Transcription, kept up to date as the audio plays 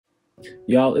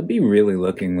Y'all, it'd be really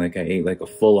looking like I ate like a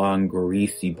full-on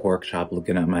greasy pork chop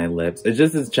looking at my lips. It's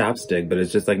just this chapstick, but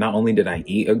it's just like not only did I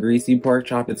eat a greasy pork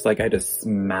chop, it's like I just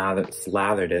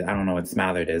slathered it. I don't know what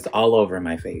smothered is all over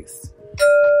my face.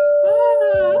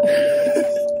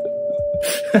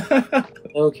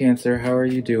 Hello Cancer, how are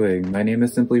you doing? My name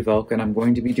is SimplyVelca and I'm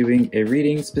going to be doing a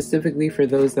reading specifically for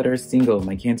those that are single,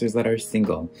 my Cancers that are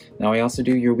single. Now I also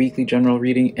do your weekly general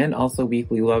reading and also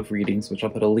weekly love readings, which I'll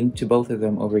put a link to both of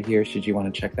them over here should you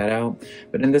want to check that out.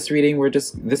 But in this reading,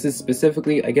 this is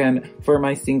specifically, again, for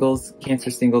my singles,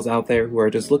 Cancer singles out there who are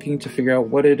just looking to figure out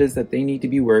what it is that they need to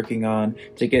be working on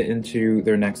to get into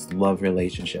their next love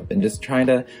relationship, and just trying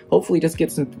to hopefully just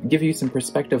give you some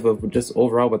perspective of just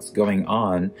overall what's going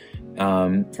on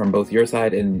from both your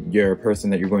side and your person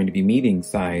that you're going to be meeting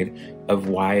side of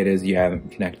why it is you haven't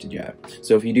connected yet.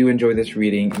 So if you do enjoy this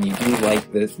reading and you do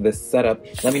like this setup,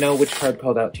 let me know which card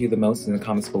called out to you the most in the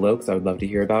comments below, because I would love to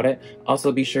hear about it.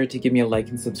 Also be sure to give me a like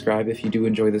and subscribe if you do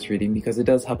enjoy this reading, because it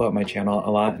does help out my channel a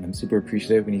lot and I'm super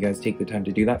appreciative when you guys take the time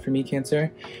to do that for me,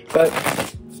 Cancer. But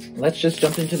let's just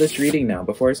jump into this reading now.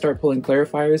 Before I start pulling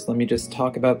clarifiers, let me just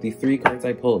talk about the 3 cards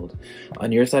I pulled.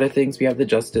 On your side of things, we have the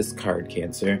Justice card,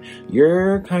 Cancer.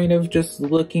 You're kind of just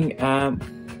looking at...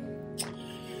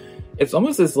 It's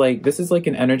almost as like, this is like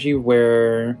an energy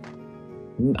where...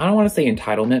 I don't want to say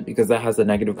entitlement because that has a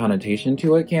negative connotation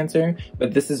to it, Cancer,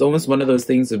 but this is almost one of those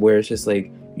things where it's just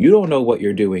like, you don't know what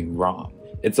you're doing wrong.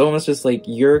 It's almost just like,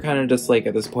 you're kind of just like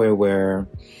at this point where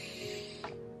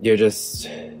you're just...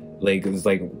 like, it's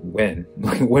like, when?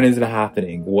 When is it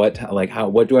happening? What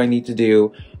do I need to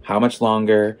do? How much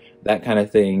longer? That kind of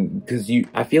thing. Because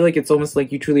I feel like it's almost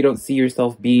like you truly don't see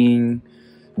yourself doing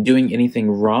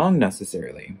anything wrong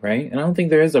necessarily, right? And I don't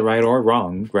think there is a right or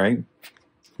wrong, right?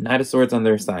 Knight of Swords on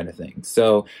their side of things.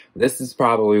 So this is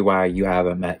probably why you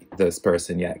haven't met this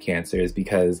person yet, Cancer, is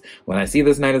because when I see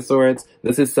this Knight of Swords,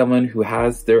 this is someone who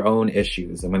has their own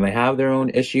issues. And when they have their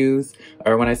own issues,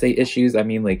 or when I say issues, I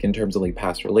mean like in terms of like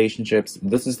past relationships,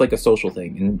 this is like a social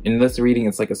thing. In this reading,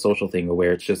 it's like a social thing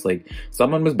where it's just like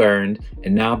someone was burned,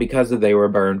 and now because they were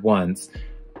burned once,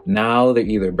 now they're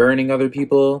either burning other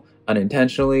people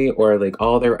unintentionally, or like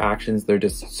all their actions, they're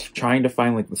just trying to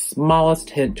find like the smallest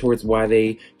hint towards why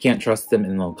they can't trust them,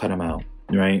 and they'll cut them out,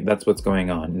 right? That's what's going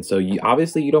on. And so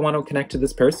obviously you don't want to connect to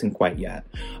this person quite yet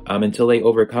until they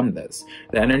overcome this.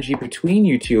 The energy between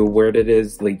you two, where it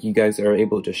is like you guys are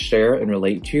able to share and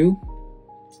relate to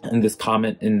in this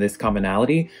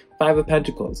commonality, 5 of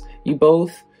Pentacles. You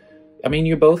both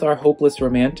are hopeless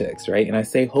romantics, right? And I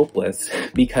say hopeless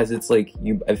because it's like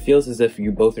it feels as if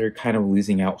you both are kind of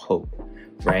losing out hope,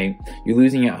 right? You're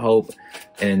losing out hope.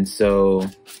 And so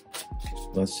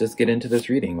let's just get into this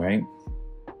reading, right?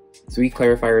 3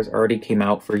 clarifiers already came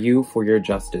out for you for your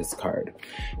Justice card.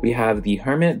 We have the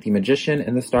Hermit, the Magician,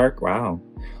 and the Star. Wow.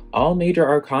 All major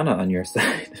arcana on your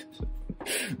side.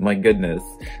 My goodness.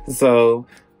 So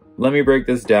let me break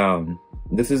this down.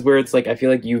 This is where it's like, I feel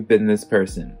like you've been this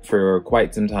person for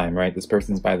quite some time, right? This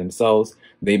person's by themselves.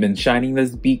 They've been shining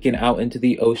this beacon out into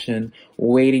the ocean,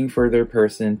 waiting for their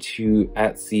person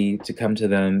at sea to come to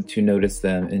them, to notice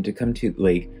them, and to come to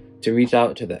to reach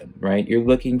out to them, right? You're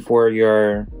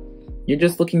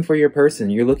just looking for your person.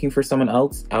 You're looking for someone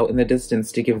else out in the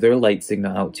distance to give their light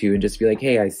signal out to and just be like,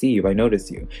 hey, I see you, I notice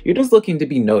you. You're just looking to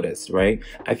be noticed, right?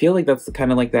 I feel like that's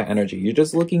kind of like that energy. You're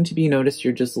just looking to be noticed.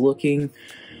 You're just looking...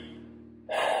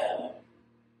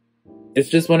 It's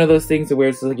just one of those things where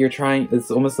it's like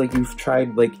it's almost like you've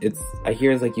tried, I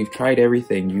hear it's like you've tried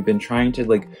everything. You've been trying to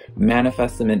like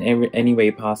manifest them in any way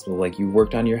possible. Like you've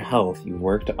worked on your health, you've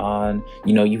worked on,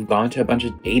 you've gone to a bunch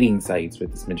of dating sites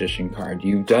with this Magician card.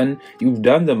 You've done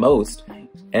the most,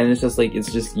 and it's just like,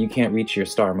 you can't reach your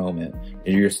star moment.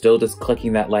 You're still just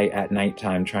clicking that light at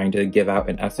nighttime, trying to give out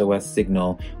an SOS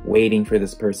signal, waiting for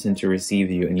this person to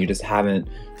receive you, and you just haven't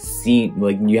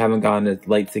you haven't gotten a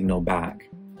light signal back.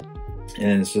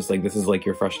 And it's just like, this is like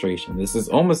your frustration. This is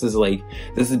almost as like,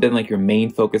 this has been like your main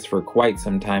focus for quite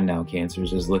some time now, Cancer,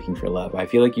 is just looking for love. I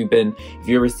feel like if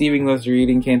you're receiving this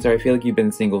reading, Cancer, I feel like you've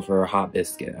been single for a hot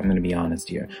biscuit. I'm going to be honest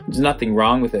here. There's nothing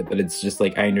wrong with it, but it's just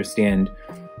like, I understand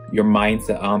your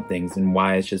mindset on things and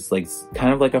why it's just like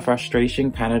kind of like a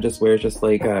frustration, kind of just where it's just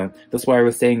like that's why I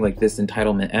was saying like this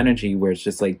entitlement energy where it's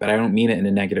just like, but I don't mean it in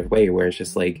a negative way, where it's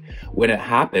just like when it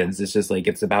happens, it's just like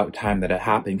it's about time that it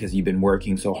happened because you've been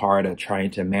working so hard at trying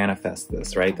to manifest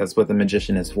this, right? That's what the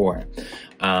Magician is for.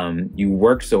 You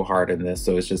worked so hard in this,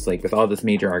 so it's just like with all this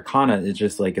major arcana, it's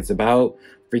just like it's about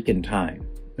freaking time,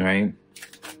 right?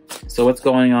 So what's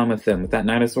going on with them? With that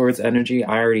Knight of Swords energy,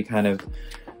 I already kind of...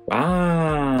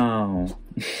 Wow.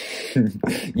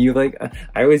 You like,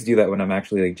 I always do that when I'm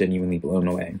actually like genuinely blown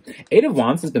away. Eight of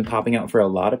Wands has been popping out for a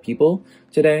lot of people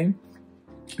today.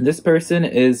 This person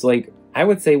is like, I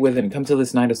would say when it comes to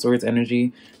this Knight of Swords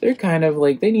energy, they're kind of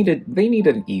like, they need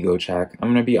an ego check. I'm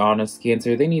gonna be honest,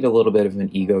 Cancer, they need a little bit of an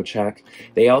ego check.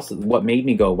 They also, what made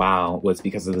me go wow was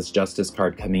because of this Justice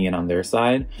card coming in on their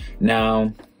side.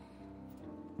 Now,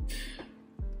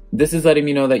 this is letting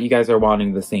me know that you guys are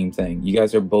wanting the same thing. You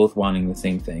guys are both wanting the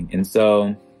same thing. And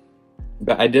so,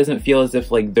 but it doesn't feel as if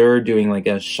like they're doing like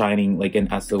a shining, like an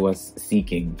SOS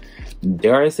seeking.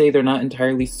 Dare I say they're not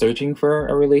entirely searching for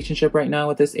a relationship right now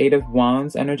with this Eight of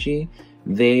Wands energy.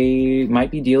 They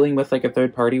might be dealing with like a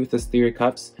third party with this Three of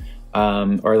Cups.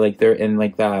 Or like they're in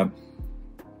like that,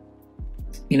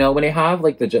 you know, when they have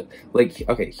like the, like,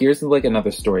 okay, here's like another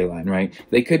storyline, right?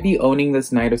 They could be owning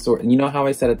this Knight of Swords. You know how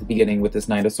I said at the beginning with this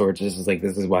Knight of Swords, this is like,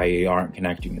 this is why you aren't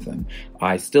connecting with them.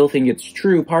 I still think it's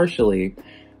true partially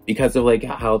because of like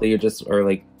how they just are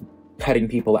like cutting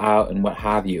people out and what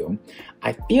have you.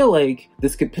 I feel like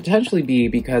this could potentially be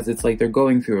because it's like they're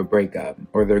going through a breakup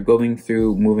or they're going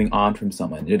through moving on from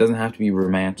someone. It doesn't have to be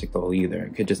romantic though either.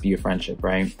 It could just be a friendship,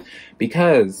 right?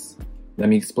 Because, let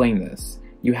me explain this.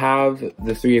 You have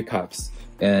the Three of Cups,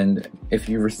 and if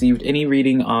you received any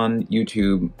reading on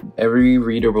YouTube, every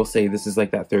reader will say this is like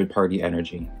that third party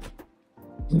energy.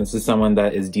 This is someone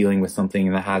that is dealing with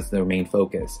something that has their main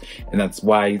focus. And that's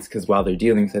why, it's because while they're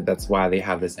dealing with it, that's why they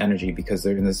have this energy, because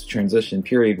they're in this transition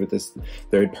period with this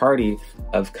third party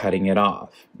of cutting it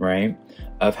off, right?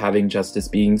 Of having justice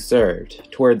being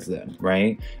served towards them,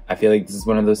 right? I feel like this is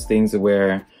one of those things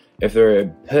where if they're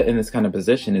put in this kind of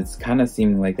position, it's kind of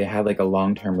seeming like they had like a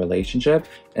long-term relationship.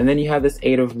 And then you have this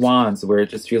Eight of Wands where it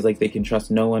just feels like they can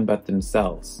trust no one but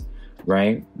themselves,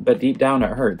 right? But deep down it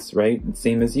hurts, right?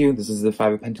 Same as you. This is the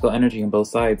Five of Pentacle energy on both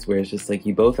sides where it's just like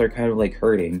you both are kind of like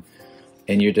hurting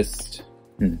and you're just,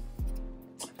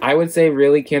 I would say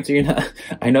really, Cancer, you're not,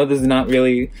 I know this does not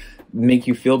really make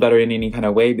you feel better in any kind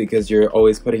of way because you're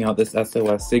always putting out this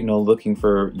SOS signal looking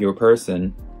for your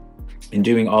person and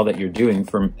doing all that you're doing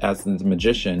from as the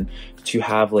magician to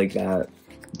have like that,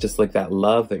 just like that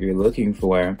love that you're looking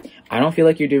for. I don't feel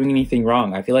like you're doing anything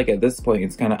wrong. I feel like at this point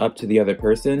it's kind of up to the other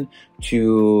person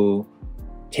to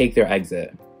take their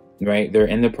exit, right? They're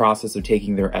in the process of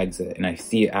taking their exit and I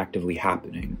see it actively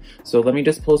happening. So let me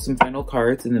just pull some final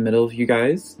cards in the middle of you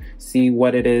guys, see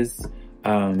what it is,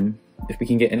 if we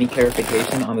can get any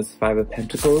clarification on this Five of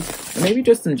Pentacles, or maybe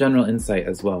just some general insight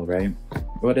as well, right?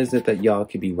 What is it that y'all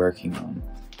could be working on?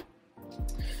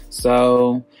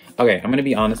 So, okay, I'm gonna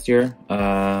be honest here.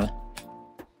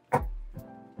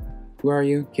 Who are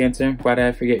you, Cancer? Why did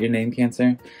I forget your name,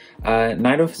 Cancer?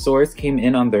 Knight of Swords came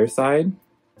in on their side,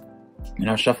 and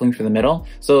I was shuffling for the middle.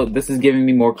 So this is giving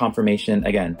me more confirmation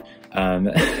again.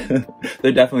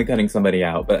 They're definitely cutting somebody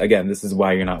out, but again, this is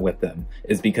why you're not with them,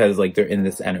 is because like they're in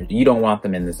this energy. You don't want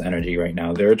them in this energy right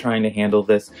now. They're trying to handle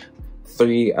this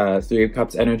Three of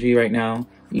Cups energy right now.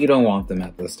 You don't want them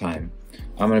at this time.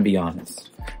 I'm gonna be honest.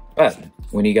 But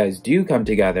when you guys do come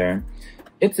together,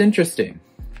 it's interesting.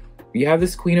 You have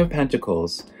this Queen of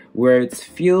Pentacles where it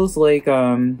feels like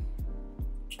I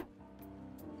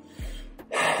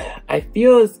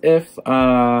feel as if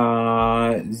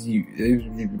that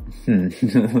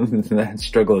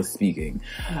struggle is speaking.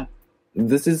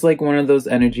 This is like one of those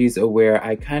energies where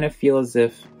I kind of feel as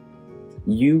if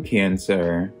you,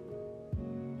 Cancer,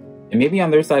 and maybe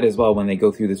on their side as well, when they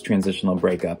go through this transitional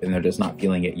breakup and they're just not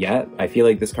feeling it yet. I feel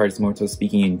like this card is more so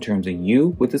speaking in terms of you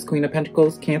with this Queen of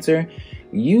Pentacles, Cancer.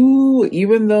 You,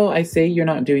 even though I say you're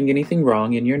not doing anything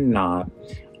wrong and you're not,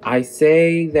 I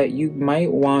say that you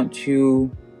might want to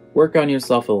work on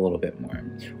yourself a little bit more.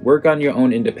 Work on your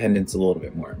own independence a little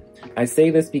bit more. I say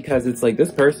this because it's like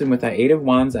this person with that Eight of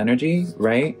Wands energy,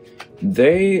 right?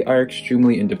 They are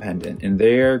extremely independent and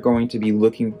they're going to be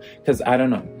looking, because I don't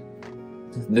know.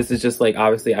 This is just like,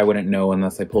 obviously I wouldn't know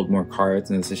unless I pulled more cards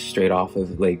and this is straight off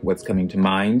of like what's coming to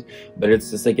mind. But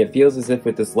it's just like, it feels as if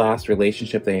with this last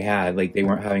relationship they had, like they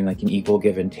weren't having like an equal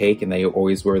give and take, and they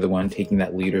always were the one taking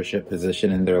that leadership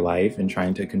position in their life and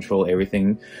trying to control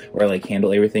everything or like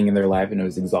handle everything in their life, and it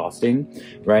was exhausting,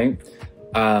 right?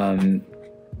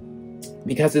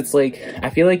 Because it's like,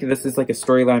 I feel like this is like a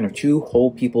storyline of two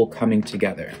whole people coming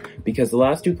together. Because the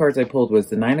last two cards I pulled was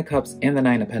the Nine of Cups and the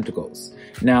Nine of Pentacles.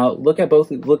 Now, look at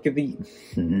both, look at the,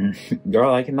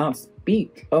 girl, I cannot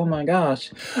speak. Oh my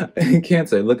gosh.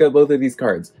 Cancer, look at both of these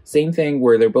cards. Same thing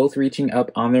where they're both reaching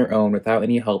up on their own without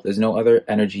any help. There's no other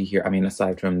energy here. I mean,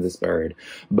 aside from this bird.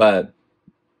 But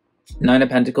Nine of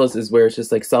Pentacles is where it's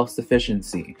just like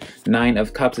self-sufficiency. Nine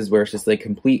of Cups is where it's just like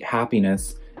complete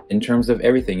happiness in terms of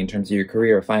everything, in terms of your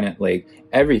career, finance, like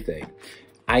everything.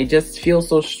 I just feel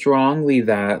so strongly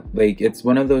that like it's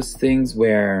one of those things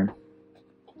where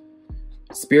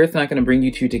Spirit's not going to bring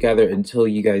you two together until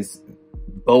you guys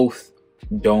both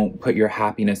don't put your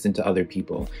happiness into other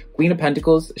people. Queen of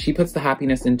Pentacles, she puts the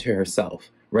happiness into herself,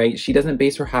 right? She doesn't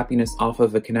base her happiness off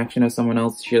of a connection of someone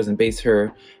else. She doesn't base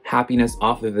her happiness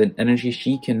off of an energy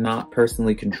she cannot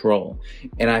personally control.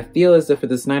 And I feel as if with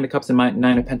this Nine of Cups and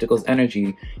Nine of Pentacles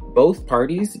energy, both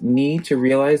parties need to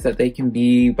realize that they can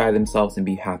be by themselves and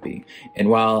be happy. And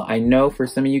while I know for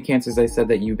some of you Cancers, I said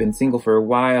that you've been single for a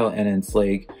while, and it's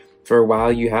like, for a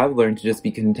while you have learned to just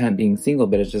be content being single,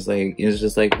 but it's just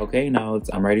like, okay, now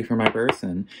I'm ready for my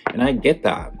person. And I get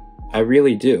that. I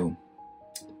really do.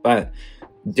 But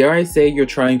dare I say you're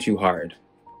trying too hard,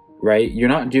 right? You're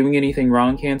not doing anything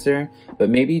wrong, Cancer, but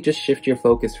maybe just shift your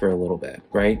focus for a little bit,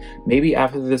 right? Maybe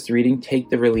after this reading, take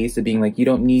the release of being like, you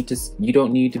don't need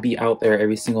to be out there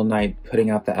every single night putting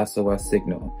out the SOS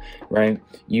signal, right?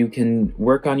 You can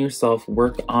work on yourself,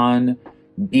 work on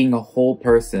being a whole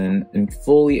person and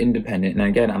fully independent. And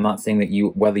again, I'm not saying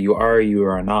that whether you are or you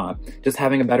are not, just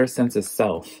having a better sense of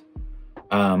self.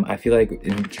 I feel like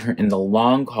in the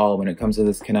long haul, when it comes to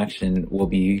this connection, will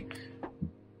be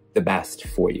the best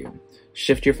for you.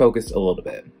 Shift your focus a little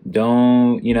bit.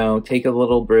 Don't, take a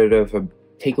little bit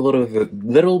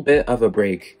of a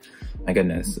break. My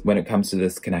goodness, when it comes to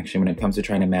this connection, when it comes to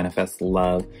trying to manifest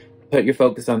love, put your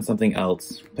focus on something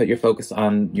else. Put your focus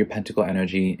on your pentacle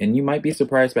energy, and you might be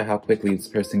surprised by how quickly this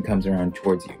person comes around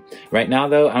towards you. Right now,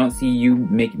 though, I don't see you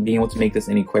being able to make this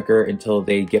any quicker until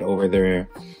they get over their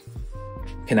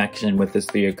connection with this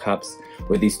Three of Cups.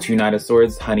 With these two Knight of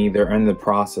Swords, honey, they're in the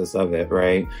process of it,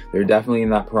 right? They're definitely in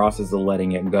that process of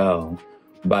letting it go.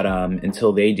 But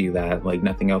until they do that, like,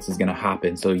 nothing else is going to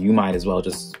happen. So you might as well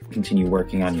just continue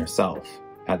working on yourself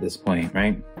at this point,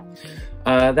 right?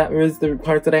 That was the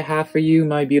parts that I have for you,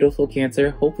 my beautiful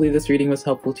Cancer. Hopefully this reading was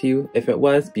helpful to you. If it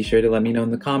was, be sure to let me know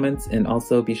in the comments, and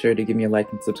also be sure to give me a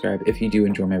like and subscribe if you do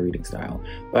enjoy my reading style.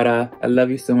 But I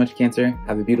love you so much, Cancer.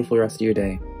 Have a beautiful rest of your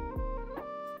day.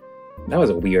 That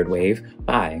was a weird wave.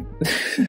 Bye.